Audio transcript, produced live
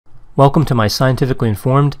Welcome to my scientifically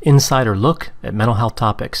informed insider look at mental health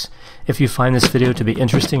topics. If you find this video to be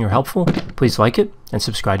interesting or helpful, please like it and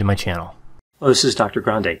subscribe to my channel. Hello, this is Dr.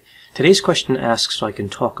 Grande. Today's question asks so I can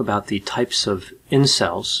talk about the types of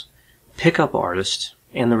incels, pickup artists,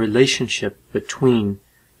 and the relationship between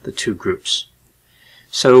the two groups.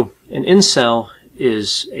 So an incel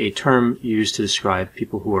is a term used to describe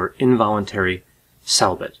people who are involuntary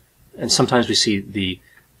celibate. And sometimes we see the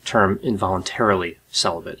term involuntarily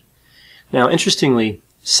celibate. Now, interestingly,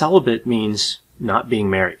 celibate means not being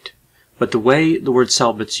married. But the way the word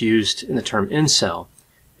celibate's used in the term incel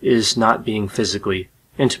is not being physically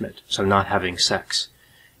intimate, so not having sex.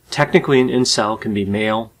 Technically, an incel can be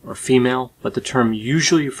male or female, but the term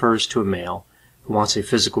usually refers to a male who wants a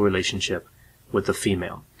physical relationship with a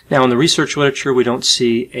female. Now, in the research literature, we don't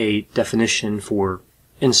see a definition for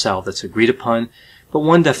incel that's agreed upon, but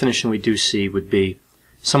one definition we do see would be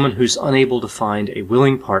someone who's unable to find a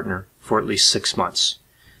willing partner for at least 6 months.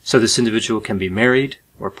 So this individual can be married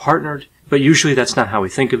or partnered, but usually that's not how we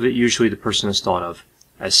think of it. Usually the person is thought of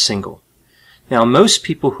as single. Now, most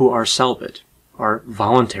people who are celibate are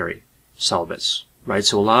voluntary celibates, right?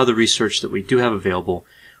 So a lot of the research that we do have available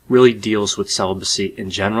really deals with celibacy in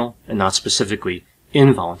general and not specifically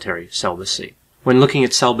involuntary celibacy. When looking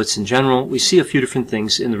at celibates in general, we see a few different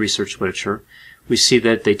things in the research literature. We see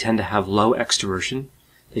that they tend to have low extroversion,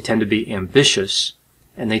 they tend to be ambitious,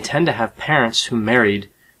 and they tend to have parents who married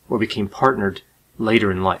or became partnered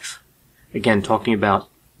later in life. Again, talking about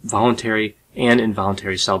voluntary and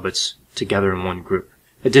involuntary celibates together in one group.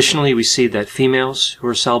 Additionally, we see that females who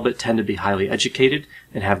are celibate tend to be highly educated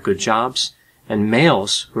and have good jobs, and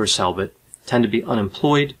males who are celibate tend to be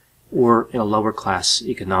unemployed or in a lower class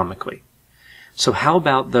economically. So how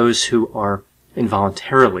about those who are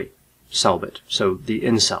involuntarily celibate, so the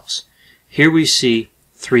incels? Here we see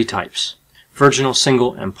three types: virginal,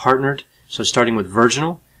 single, and partnered. So starting with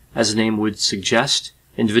virginal, as the name would suggest,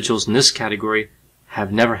 individuals in this category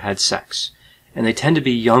have never had sex, and they tend to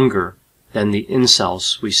be younger than the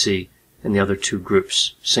incels we see in the other two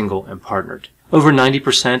groups, single and partnered. Over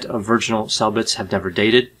 90% of virginal celibates have never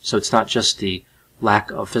dated, so it's not just the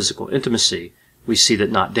lack of physical intimacy. We see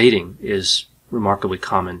that not dating is remarkably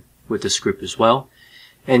common with this group as well.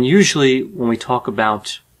 And usually when we talk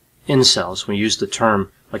about incels, when we use the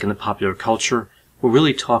term like in the popular culture, we're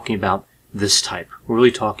really talking about this type. We're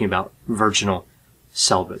really talking about virginal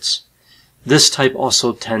celibates. This type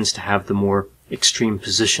also tends to have the more extreme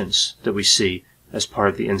positions that we see as part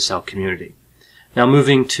of the incel community. Now,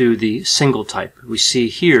 moving to the single type, we see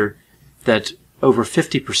here that over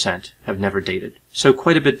 50% have never dated. So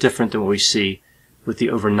quite a bit different than what we see with the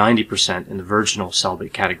over 90% in the virginal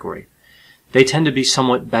celibate category. They tend to be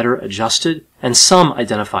somewhat better adjusted, and some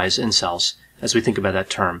identify as incels as we think about that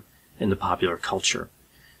term in the popular culture.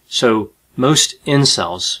 So most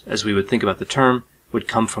incels, as we would think about the term, would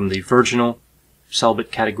come from the virginal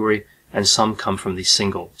celibate category, and some come from the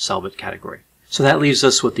single celibate category. So that leaves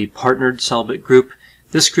us with the partnered celibate group.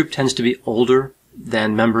 This group tends to be older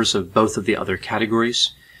than members of both of the other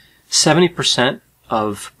categories. 70%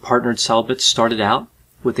 of partnered celibates started out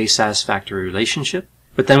with a satisfactory relationship,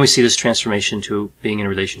 but then we see this transformation to being in a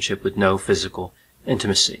relationship with no physical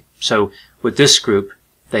intimacy. So with this group,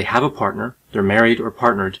 they have a partner, they're married or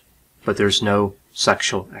partnered, but there's no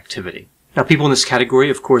sexual activity. Now, people in this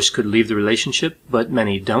category, of course, could leave the relationship, but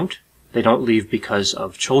many don't. They don't leave because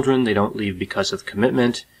of children, they don't leave because of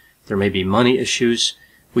commitment, there may be money issues.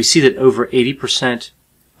 We see that over 80%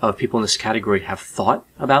 of people in this category have thought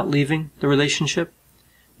about leaving the relationship,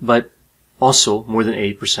 but also more than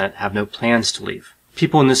 80% have no plans to leave.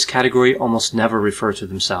 People in this category almost never refer to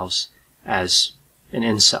themselves as an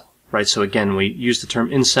incel, right? So again, we use the term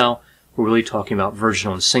incel, we're really talking about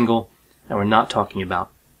virginal and single, and we're not talking about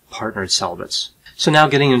partnered celibates. So now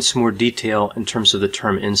getting into some more detail in terms of the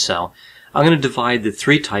term incel, I'm going to divide the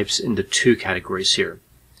three types into two categories here.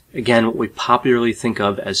 Again, what we popularly think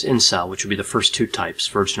of as incel, which would be the first two types,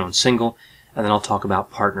 virginal and single, and then I'll talk about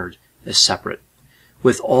partnered as separate.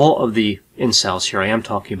 With all of the incels here, I am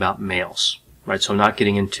talking about males, right? So I'm not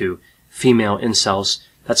getting into female incels.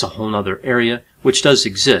 That's a whole other area, which does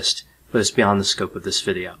exist, but it's beyond the scope of this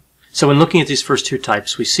video. So when looking at these first two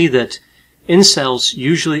types, we see that incels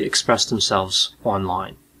usually express themselves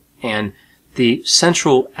online. And the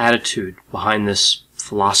central attitude behind this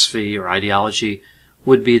philosophy or ideology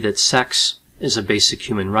would be that sex is a basic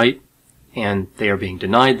human right, and they are being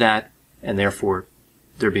denied that, and therefore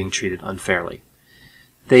they're being treated unfairly.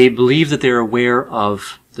 They believe that they're aware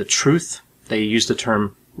of the truth. They use the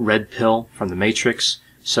term red pill from the Matrix.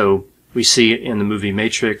 So we see in the movie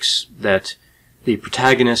Matrix that the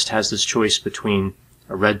protagonist has this choice between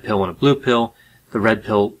a red pill and a blue pill. The red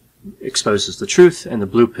pill exposes the truth, and the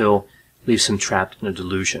blue pill leaves him trapped in a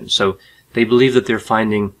delusion. So they believe that they're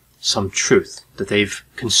finding some truth, that they've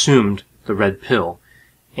consumed the red pill,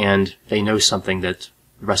 and they know something that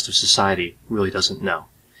the rest of society really doesn't know.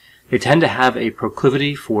 They tend to have a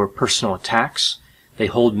proclivity for personal attacks. They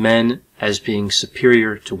hold men as being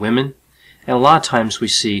superior to women, and a lot of times we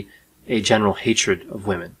see a general hatred of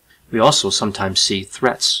women. We also sometimes see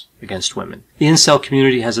threats against women. The incel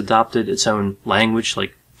community has adopted its own language,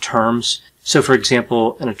 like terms. So, for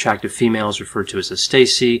example, an attractive female is referred to as a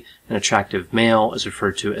Stacy, an attractive male is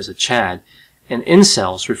referred to as a Chad, and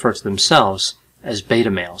incels refer to themselves as beta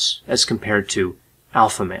males as compared to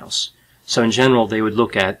alpha males. So in general, they would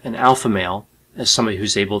look at an alpha male as somebody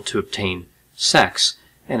who's able to obtain sex,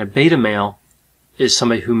 and a beta male is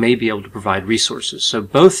somebody who may be able to provide resources. So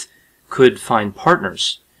both could find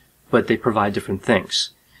partners, but they provide different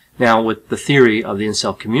things. Now, with the theory of the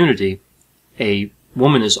incel community, a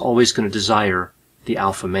woman is always going to desire the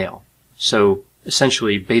alpha male. So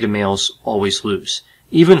essentially, beta males always lose.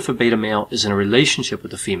 Even if a beta male is in a relationship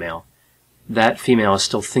with a female, that female is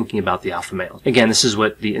still thinking about the alpha male. Again, this is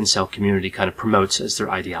what the incel community kind of promotes as their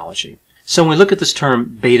ideology. So when we look at this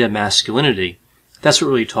term beta masculinity, that's what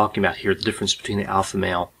we're really talking about here, the difference between the alpha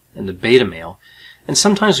male and the beta male. And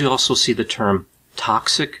sometimes we also see the term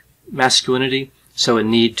toxic masculinity, so a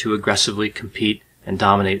need to aggressively compete and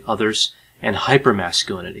dominate others, and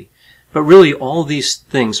hypermasculinity. But really, all these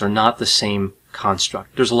things are not the same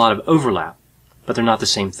construct. There's a lot of overlap, but they're not the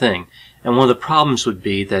same thing. And one of the problems would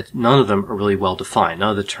be that none of them are really well defined.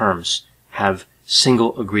 None of the terms have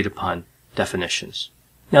single agreed upon definitions.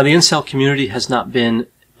 Now, the incel community has not been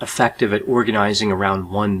effective at organizing around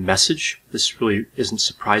one message. This really isn't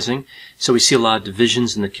surprising. So we see a lot of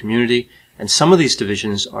divisions in the community, and some of these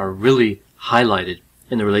divisions are really highlighted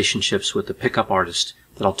in the relationships with the pickup artist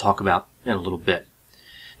that I'll talk about in a little bit.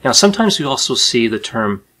 Now, sometimes we also see the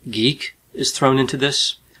term geek is thrown into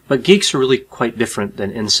this, but geeks are really quite different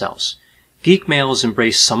than incels. Geek males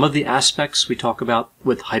embrace some of the aspects we talk about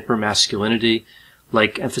with hypermasculinity,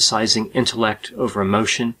 like emphasizing intellect over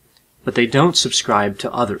emotion, but they don't subscribe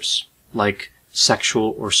to others, like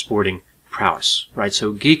sexual or sporting prowess, right?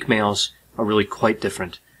 So geek males are really quite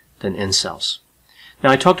different than incels. Now,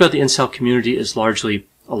 I talked about the incel community is largely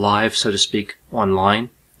alive, so to speak, online,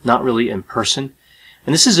 not really in person.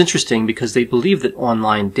 And this is interesting because they believe that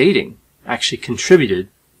online dating actually contributed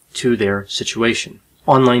to their situation.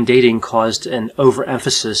 Online dating caused an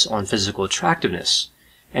overemphasis on physical attractiveness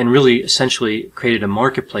and really essentially created a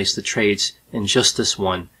marketplace that trades in just this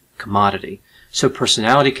one commodity. So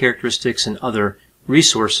personality characteristics and other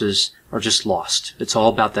resources are just lost. It's all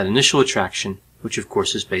about that initial attraction, which of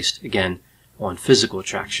course is based, again, on physical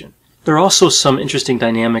attraction. There are also some interesting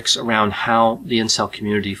dynamics around how the incel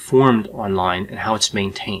community formed online and how it's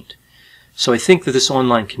maintained. So I think that this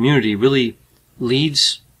online community really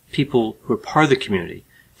leads people who are part of the community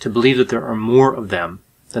to believe that there are more of them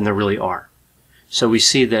than there really are. So we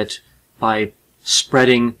see that by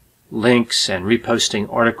spreading links and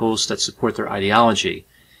reposting articles that support their ideology,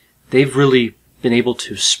 they've really been able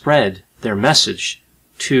to spread their message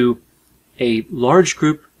to a large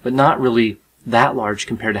group, but not really that large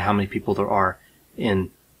compared to how many people there are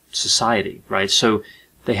in society, right? So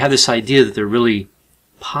they have this idea that they're really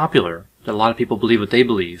popular, that a lot of people believe what they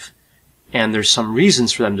believe, and there's some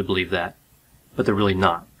reasons for them to believe that, but they're really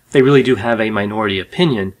not. They really do have a minority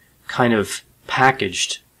opinion kind of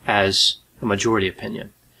packaged as a majority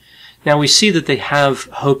opinion. Now we see that they have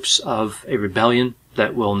hopes of a rebellion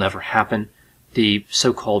that will never happen, the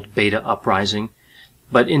so-called beta uprising.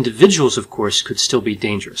 But individuals, of course, could still be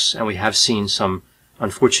dangerous, and we have seen some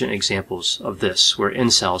unfortunate examples of this, where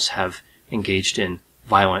incels have engaged in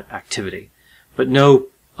violent activity. But no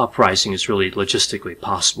uprising is really logistically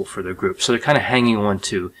possible for their group, so they're kind of hanging on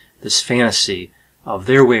to this fantasy of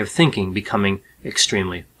their way of thinking becoming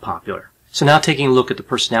extremely popular. So now taking a look at the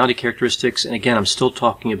personality characteristics, and again, I'm still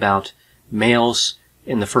talking about males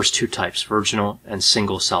in the first two types, virginal and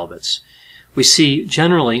single celibates. We see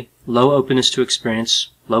generally low openness to experience,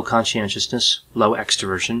 low conscientiousness, low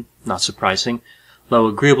extroversion, not surprising, low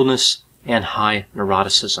agreeableness, and high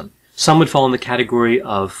neuroticism. Some would fall in the category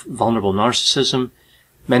of vulnerable narcissism.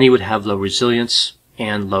 Many would have low resilience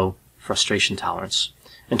and low frustration tolerance.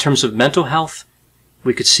 In terms of mental health,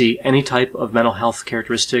 we could see any type of mental health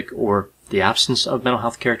characteristic or the absence of mental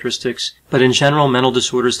health characteristics, but in general, mental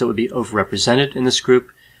disorders that would be overrepresented in this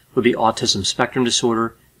group would be autism spectrum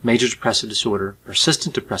disorder, major depressive disorder,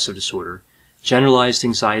 persistent depressive disorder, generalized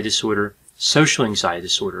anxiety disorder, social anxiety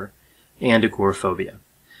disorder, and agoraphobia.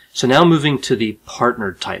 So now moving to the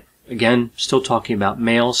partnered type. Again, still talking about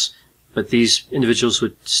males, but these individuals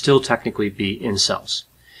would still technically be incels.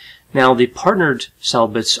 Now, the partnered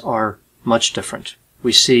celibates are much different.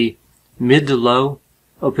 We see mid to low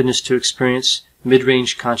openness to experience,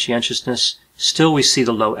 mid-range conscientiousness. Still, we see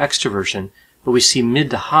the low extroversion, but we see mid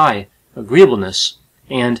to high agreeableness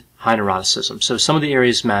and high neuroticism. So some of the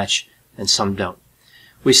areas match and some don't.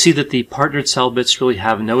 We see that the partnered celibates really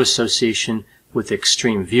have no association with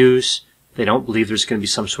extreme views. They don't believe there's going to be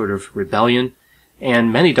some sort of rebellion,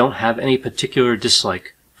 and many don't have any particular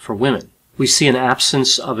dislike for women. We see an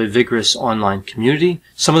absence of a vigorous online community.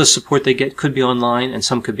 Some of the support they get could be online and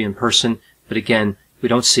some could be in person, but again, we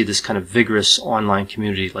don't see this kind of vigorous online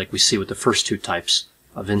community like we see with the first two types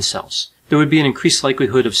of incels. There would be an increased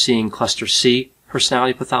likelihood of seeing cluster C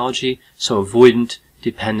personality pathology, so avoidant,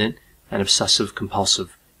 dependent, and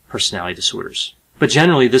obsessive-compulsive personality disorders. But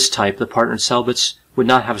generally, this type, the partnered celibates, would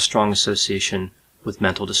not have a strong association with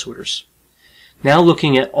mental disorders. Now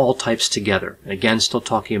looking at all types together, and again still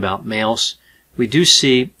talking about males, we do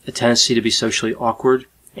see a tendency to be socially awkward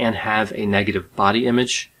and have a negative body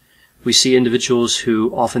image. We see individuals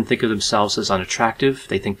who often think of themselves as unattractive.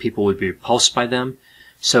 They think people would be repulsed by them,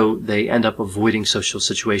 so they end up avoiding social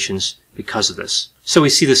situations because of this. So we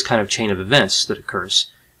see this kind of chain of events that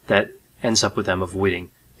occurs that ends up with them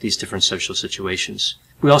avoiding these different social situations.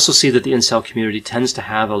 We also see that the incel community tends to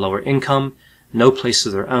have a lower income, no place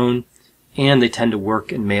of their own, and they tend to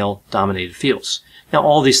work in male-dominated fields. Now,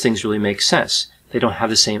 all these things really make sense. They don't have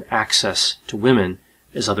the same access to women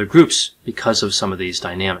as other groups because of some of these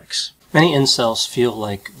dynamics. Many incels feel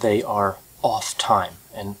like they are off time,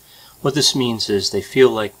 and what this means is they feel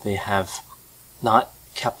like they have not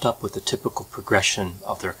kept up with the typical progression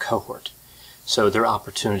of their cohort. So their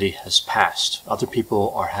opportunity has passed. Other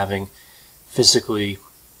people are having physically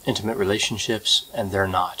intimate relationships, and they're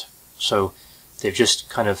not. So they've just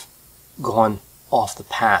kind of gone off the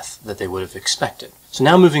path that they would have expected. So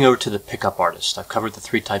now moving over to the pickup artist. I've covered the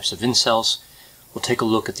three types of incels. We'll take a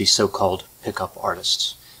look at the so-called pickup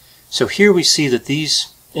artists. So here we see that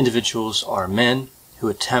these individuals are men who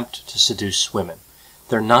attempt to seduce women.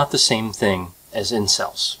 They're not the same thing as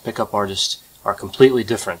incels. Pickup artists are completely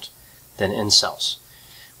different than incels.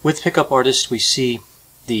 With pickup artists, we see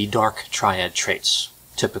the dark triad traits,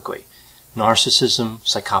 typically. Narcissism,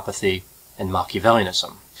 psychopathy, and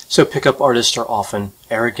Machiavellianism. So pickup artists are often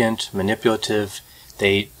arrogant, manipulative.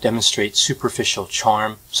 They demonstrate superficial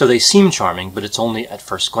charm. So they seem charming, but it's only at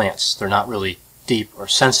first glance. They're not really deep or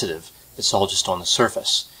sensitive. It's all just on the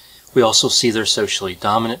surface. We also see they're socially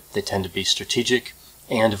dominant. They tend to be strategic.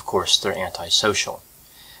 And, of course, they're antisocial.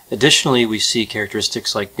 Additionally, we see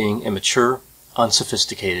characteristics like being immature,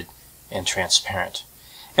 unsophisticated, and transparent.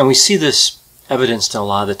 And we see this evidenced in a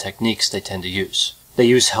lot of the techniques they tend to use. They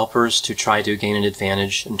use helpers to try to gain an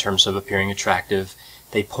advantage in terms of appearing attractive.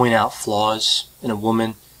 They point out flaws in a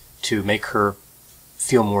woman to make her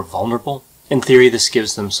feel more vulnerable. In theory, this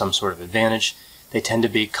gives them some sort of advantage. They tend to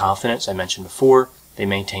be confident, as I mentioned before. They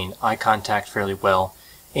maintain eye contact fairly well,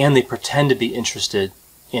 and they pretend to be interested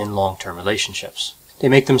in long-term relationships. They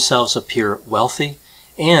make themselves appear wealthy,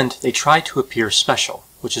 and they try to appear special,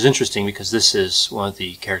 which is interesting because this is one of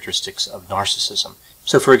the characteristics of narcissism.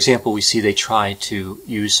 So, for example, we see they try to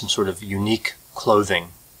use some sort of unique clothing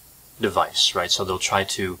device, right? So they'll try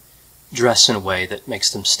to dress in a way that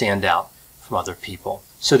makes them stand out from other people.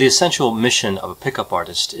 So the essential mission of a pickup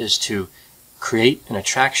artist is to create an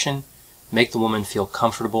attraction, make the woman feel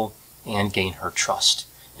comfortable, and gain her trust.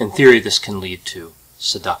 In theory, this can lead to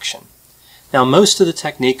seduction. Now, most of the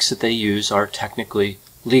techniques that they use are technically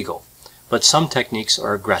legal, but some techniques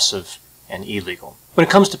are aggressive and illegal. When it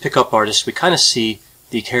comes to pickup artists, we kind of see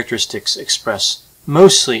the characteristics expressed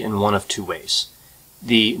mostly in one of two ways.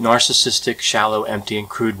 The narcissistic, shallow, empty, and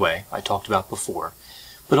crude way I talked about before,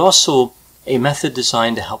 but also a method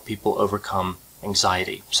designed to help people overcome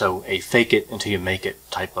anxiety. So a fake it until you make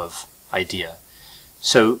it type of idea.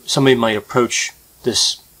 So somebody might approach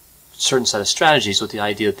this certain set of strategies with the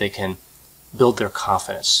idea that they can build their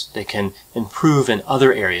confidence. They can improve in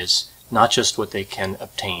other areas, not just what they can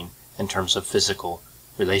obtain in terms of physical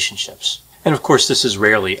relationships. And of course, this is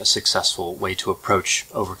rarely a successful way to approach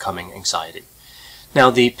overcoming anxiety. Now,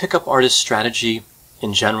 the pickup artist strategy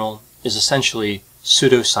in general is essentially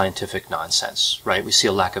pseudoscientific nonsense, right? We see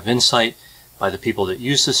a lack of insight by the people that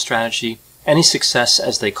use this strategy. Any success,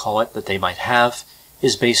 as they call it, that they might have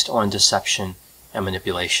is based on deception and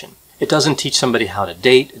manipulation. It doesn't teach somebody how to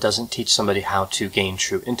date, it doesn't teach somebody how to gain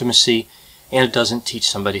true intimacy, and it doesn't teach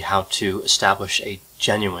somebody how to establish a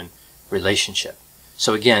genuine relationship.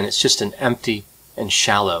 So again, it's just an empty and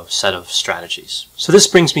shallow set of strategies. So this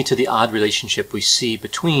brings me to the odd relationship we see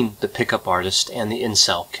between the pickup artist and the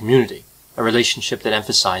incel community, a relationship that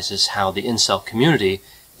emphasizes how the incel community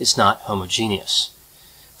is not homogeneous.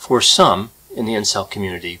 For some in the incel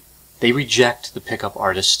community, they reject the pickup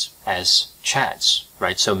artist as chads,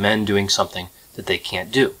 right? So men doing something that they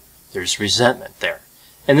can't do. There's resentment there.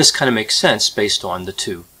 And this kind of makes sense based on the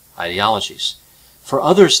two ideologies. For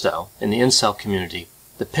others, though, in the incel community,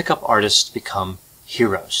 the pickup artists become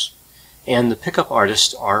heroes. And the pickup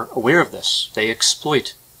artists are aware of this. They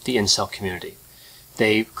exploit the incel community.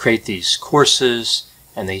 They create these courses,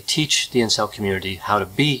 and they teach the incel community how to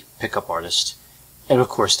be pickup artists. And of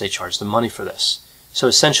course, they charge them money for this. So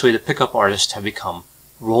essentially, the pickup artists have become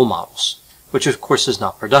role models, which of course is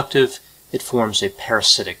not productive. It forms a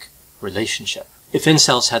parasitic relationship. If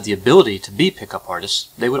incels had the ability to be pickup artists,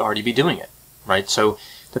 they would already be doing it, right? So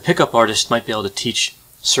the pickup artist might be able to teach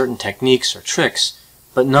certain techniques or tricks,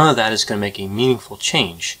 but none of that is going to make a meaningful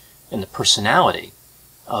change in the personality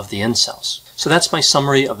of the incels. So that's my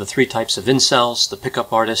summary of the three types of incels, the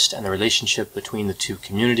pickup artist, and the relationship between the two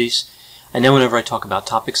communities. I know whenever I talk about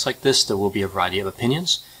topics like this, there will be a variety of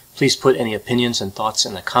opinions. Please put any opinions and thoughts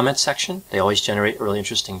in the comment section. They always generate a really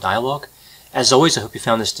interesting dialogue. As always, I hope you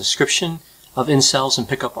found this description of incels and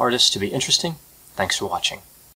pickup artists to be interesting. Thanks for watching.